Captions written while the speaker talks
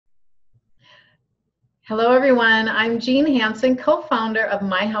Hello, everyone. I'm Jean Hanson, co-founder of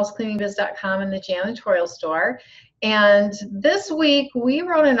myhousecleaningbiz.com and the janitorial store. And this week, we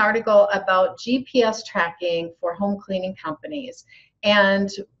wrote an article about GPS tracking for home cleaning companies. And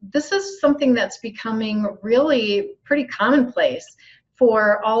this is something that's becoming really pretty commonplace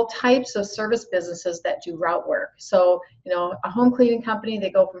for all types of service businesses that do route work. So, a home cleaning company, they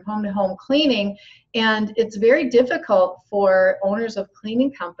go from home to home cleaning, and it's very difficult for owners of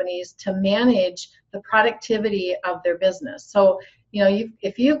cleaning companies to manage the productivity of their business. So,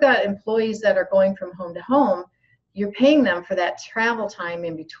 if you've got employees that are going from home to home, you're paying them for that travel time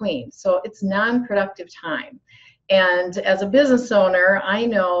in between. So it's non-productive time. And as a business owner, I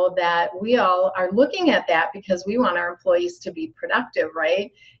know that we all are looking at that because we want our employees to be productive,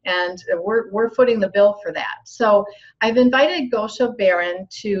 right? And we're footing the bill for that. So I've invited Gosia Baran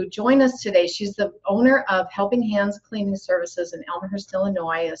to join us today. She's the owner of Helping Hands Cleaning Services in Elmhurst,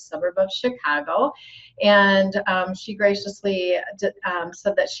 Illinois, a suburb of Chicago. And she graciously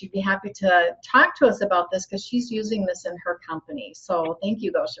said that she'd be happy to talk to us about this because she's using this in her company. So thank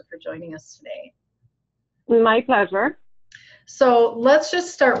you, Gosia, for joining us today. My pleasure. So let's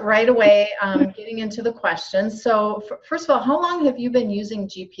just start right away getting into the questions. So first of all, how long have you been using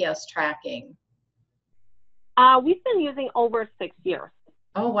GPS tracking? We've been using over 6 years.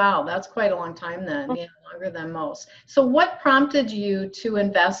 Oh, wow. That's quite a long time then. Yeah, longer than most. So what prompted you to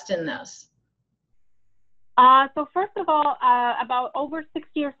invest in this? So first of all, about over 6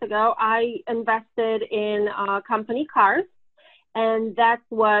 years ago, I invested in company cars. And that's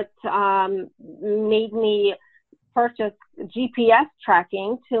what made me purchase GPS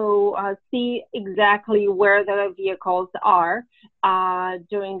tracking to see exactly where the vehicles are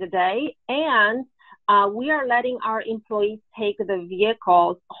during the day. And we are letting our employees take the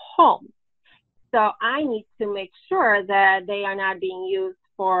vehicles home. So I need to make sure that they are not being used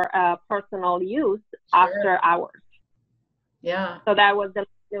for personal use after hours. Yeah. So that was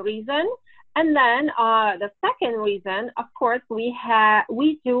the reason. And then the second reason, of course, we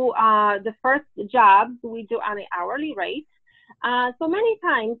do the first jobs we do on an hourly rate. So many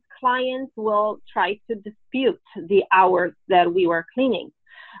times clients will try to dispute the hours that we were cleaning.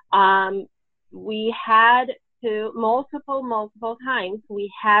 We had to multiple times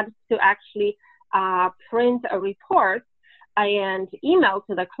we had to actually print a report and email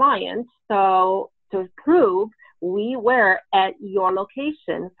to the client so to prove we were at your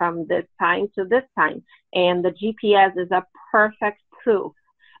location from this time to this time. And the GPS is a perfect proof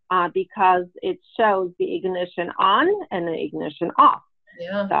because it shows the ignition on and the ignition off.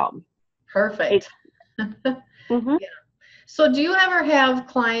 Yeah. So, perfect. Yeah. So do you ever have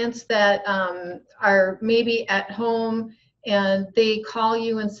clients that are maybe at home and they call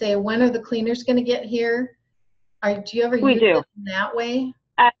you and say, when are the cleaners going to get here? Do you ever use it in that way?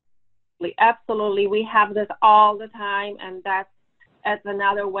 Absolutely. We have this all the time, and that's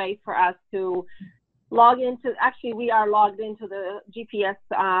another way for us to log into. Actually, we are logged into the GPS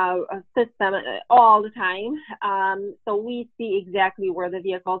system all the time. So we see exactly where the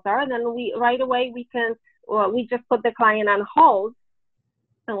vehicles are, and then right away we just put the client on hold,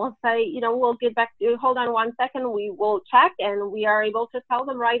 and we'll say, we'll get back to you. Hold on 1 second. We will check, and we are able to tell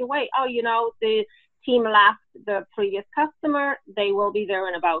them right away, oh, the team left the previous customer. They will be there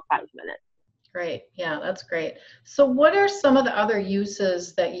in about 5 minutes. Great. Yeah, that's great. So what are some of the other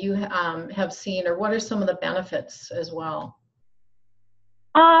uses that you have seen, or what are some of the benefits as well?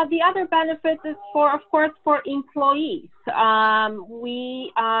 The other benefits is of course, for employees.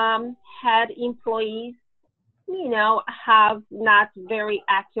 We had employees, have not very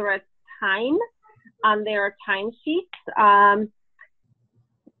accurate time on their timesheets.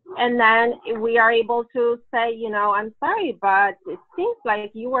 And then we are able to say, I'm sorry, but it seems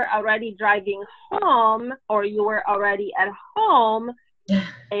like you were already driving home or you were already at home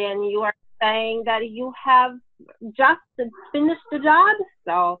and you are saying that you have just finished the job.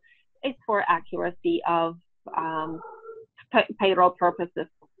 So it's for accuracy of payroll purposes.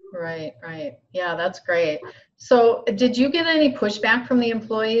 Right. Yeah, that's great. So did you get any pushback from the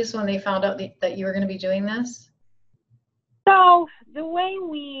employees when they found out that you were going to be doing this? So the way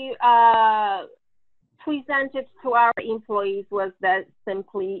we presented to our employees was that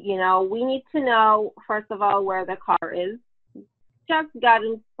simply, we need to know, first of all, where the car is, just God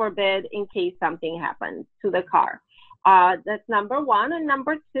forbid, in case something happens to the car. That's number one. And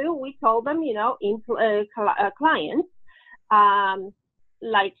number two, we told them, clients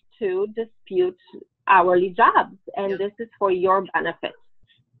like to dispute hourly jobs, and this is for your benefit.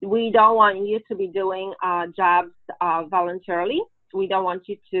 We don't want you to be doing jobs voluntarily. We don't want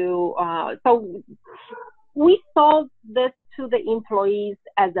you to, so we sold this to the employees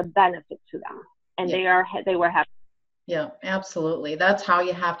as a benefit to them. and Yeah. they were happy. Yeah, absolutely. That's how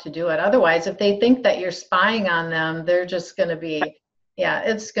you have to do it. Otherwise, if they think that you're spying on them, they're just going to be, yeah,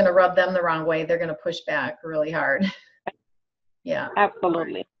 it's going to rub them the wrong way. They're going to push back really hard. Yeah.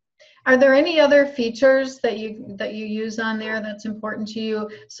 Absolutely. Are there any other features that you use on there that's important to you?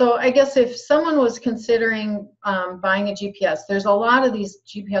 So I guess if someone was considering buying a GPS, there's a lot of these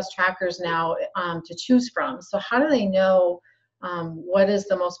GPS trackers now to choose from. So how do they know what is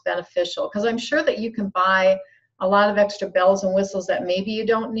the most beneficial? Because I'm sure that you can buy a lot of extra bells and whistles that maybe you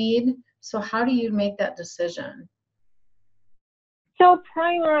don't need. So how do you make that decision? So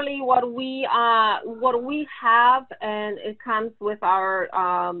primarily what we have, and it comes with our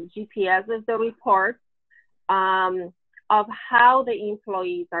GPS, is the report of how the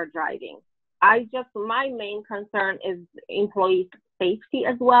employees are driving. My main concern is employee safety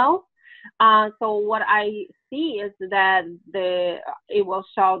as well. So what I see is that it will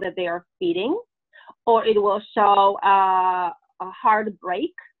show that they are speeding, or it will show a hard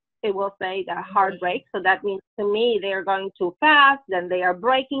brake. It will say the hard brake. So that means to me they're going too fast, then they are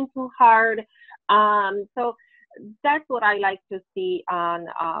braking too hard. So that's what I like to see on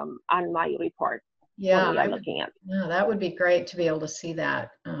my report. Yeah, when we are looking at. Yeah, that would be great to be able to see that.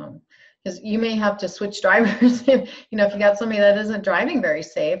 Because you may have to switch drivers if you got somebody that isn't driving very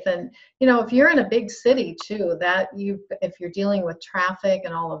safe. And if you're in a big city too, if you're dealing with traffic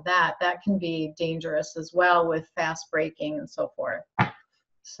and all of that, that can be dangerous as well with fast braking and so forth.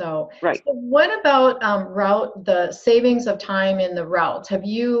 So, right. So what about the savings of time in the routes? Have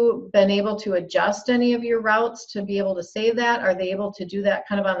you been able to adjust any of your routes to be able to save that? Are they able to do that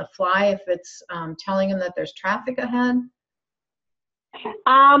kind of on the fly if it's telling them that there's traffic ahead?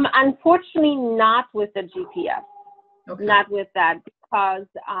 Unfortunately, not with the GPS. Okay. Not with that, because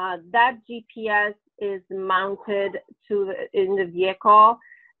that GPS is mounted in the vehicle,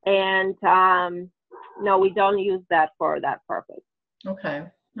 and no, we don't use that for that purpose. Okay.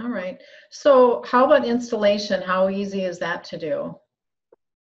 All right. So how about installation? How easy is that to do?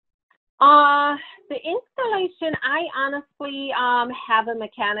 The installation, I honestly have a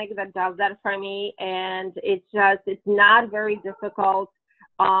mechanic that does that for me, and it's not very difficult.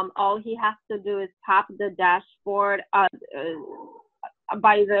 All he has to do is tap the dashboard by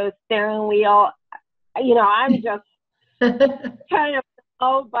the steering wheel. I'm just kind of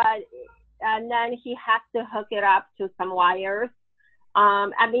slow, and then he has to hook it up to some wires.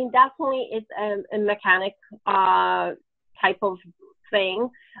 I mean, definitely it's a mechanic type of thing.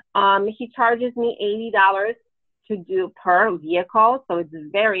 He charges me $80 to do per vehicle, so it's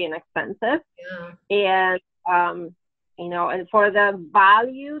very inexpensive. Yeah. And and for the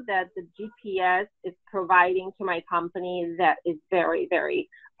value that the GPS is providing to my company, that is very, very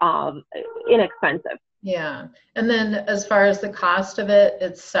inexpensive. Yeah. And then as far as the cost of it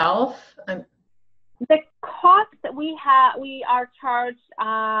itself, the cost we are charged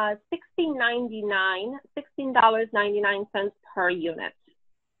 $16.99 per unit.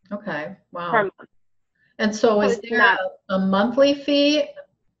 Okay. Wow. Per month. And so is there a monthly fee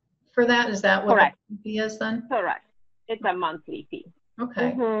for that? Is that what correct. the fee is then? Correct. It's a monthly fee.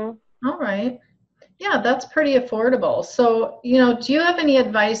 Okay. Mm-hmm. All right. Yeah, that's pretty affordable. So, do you have any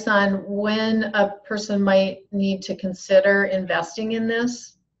advice on when a person might need to consider investing in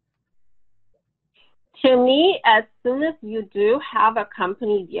this? To me, as soon as you do have a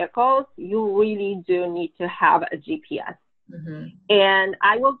company vehicle, you really do need to have a GPS. Mm-hmm. And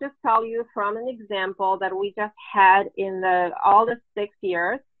I will just tell you from an example that we just had in all the 6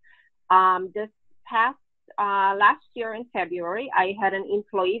 years. This past last year in February, I had an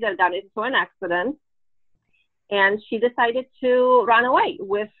employee that got into an accident, and she decided to run away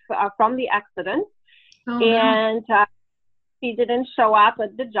from the accident. Oh, and she didn't show up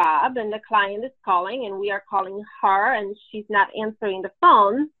at the job, and the client is calling, and we are calling her, and she's not answering the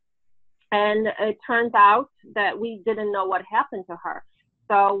phone. And it turns out that we didn't know what happened to her.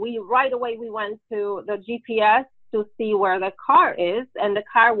 So right away we went to the GPS to see where the car is, and the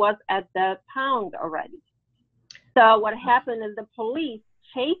car was at the pound already. So what happened is the police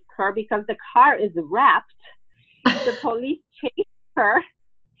chased her because the car is wrapped. The police chased her,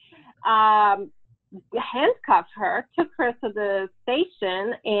 handcuffed her, took her to the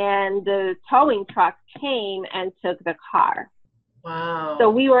station, and the towing truck came and took the car. Wow. So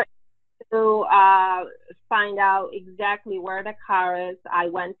we were to find out exactly where the car is. I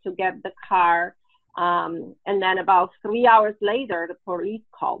went to get the car, and then about 3 hours later, the police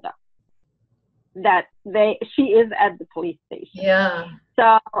called us that she is at the police station. Yeah.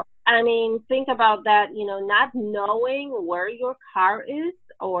 So I mean, think about that. Not knowing where your car is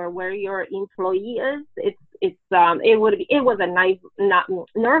or where your employee is. It was a nice, not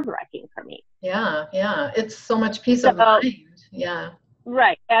nerve-wracking for me. Yeah, yeah. It's so much peace of So, mind. Yeah.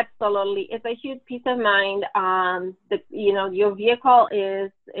 right, absolutely. It's a huge peace of mind. Your vehicle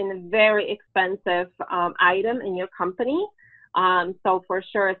is a very expensive item in your company. So for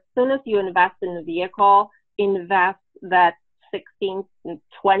sure, as soon as you invest in the vehicle, invest that $16,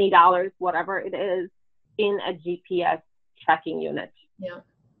 $20, whatever it is, in a GPS tracking unit. Yeah.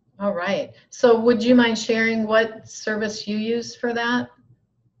 All right. So would you mind sharing what service you use for that?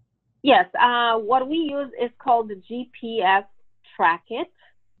 Yes, what we use is called the GPS Track It.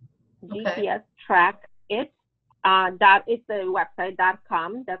 Okay. GPS Track It. That is the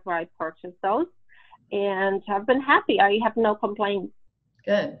website.com. That's where I purchased those, and I've been happy. I have no complaints.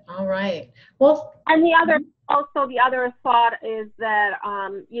 Good. All right. Well, And the other thought is that,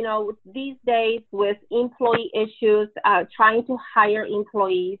 these days with employee issues, trying to hire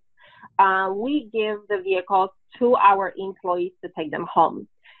employees, we give the vehicles to our employees to take them home.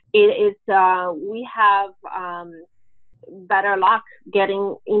 We have better luck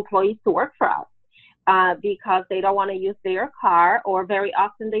getting employees to work for us because they don't want to use their car, or very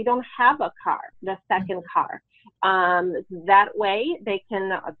often they don't have a car, the second car. That way they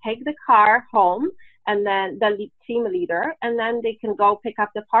can take the car home, and then the team leader, and then they can go pick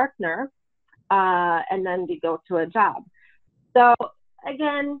up the partner, and then they go to a job. So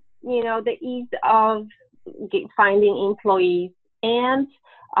again, the ease of finding employees, and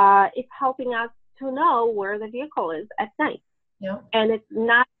it's helping us to know where the vehicle is at night. yeah. And it's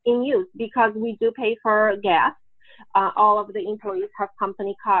not in use because we do pay for gas. All of the employees have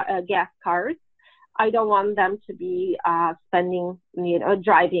company gas cars. I don't want them to be spending,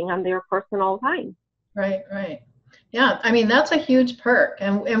 driving on their personal time. Right, right. Yeah, I mean, that's a huge perk.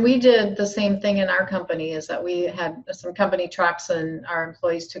 And we did the same thing in our company, is that we had some company trucks and our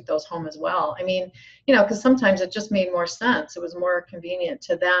employees took those home as well. I mean, because sometimes it just made more sense. It was more convenient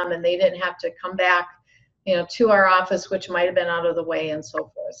to them and they didn't have to come back, to our office, which might have been out of the way and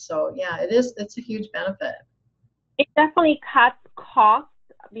so forth. So yeah, it's a huge benefit. It definitely cuts costs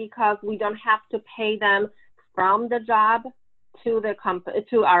because we don't have to pay them from the job to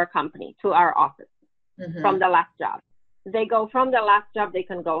our company, to our office. Mm-hmm. From the last job. They go from the last job, they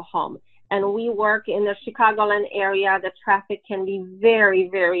can go home. And we work in the Chicagoland area. The traffic can be very,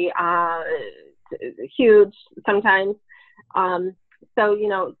 very huge sometimes.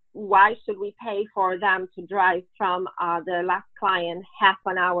 So, why should we pay for them to drive from the last client half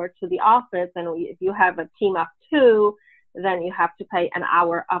an hour to the office? And if you have a team of 2, then you have to pay an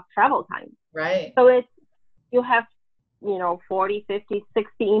hour of travel time. Right. So you have 40, 50,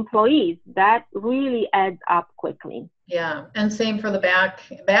 60 employees. That really adds up quickly. Yeah, and same for the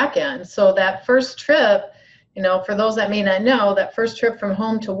back end. So that first trip, for those that may not know, that first trip from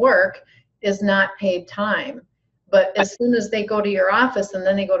home to work is not paid time. But as soon as they go to your office and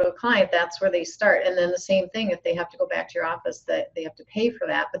then they go to a client, that's where they start. And then the same thing, if they have to go back to your office, that they have to pay for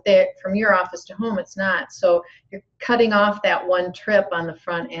that. But from your office to home, it's not. So you're cutting off that one trip on the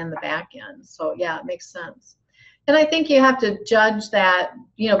front and the back end. So yeah, it makes sense. And I think you have to judge that,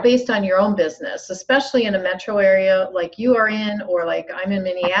 based on your own business, especially in a metro area like you are in, or like I'm in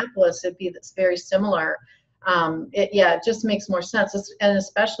Minneapolis, it's very similar. It just makes more sense. And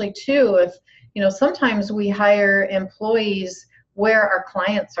especially too, if, sometimes we hire employees where our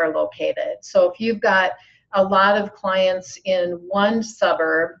clients are located. So if you've got a lot of clients in one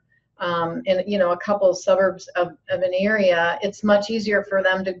suburb, in a couple of suburbs of an area, it's much easier for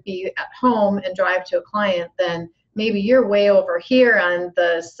them to be at home and drive to a client than maybe you're way over here on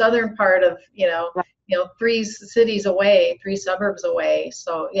the southern part of 3 cities away, 3 suburbs away.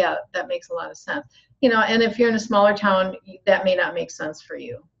 So yeah, that makes a lot of sense. And if you're in a smaller town, that may not make sense for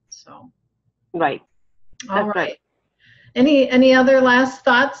you. So right. All right. Any other last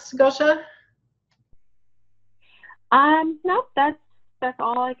thoughts, Gosia? No, that's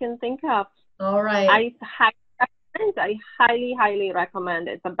all I can think of. All right. I highly, highly recommend.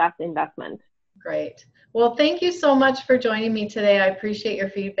 It's the best investment. Great. Well, thank you so much for joining me today. I appreciate your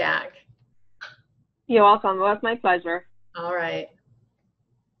feedback. You're welcome. It was my pleasure. All right.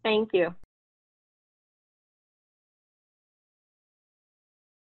 Thank you.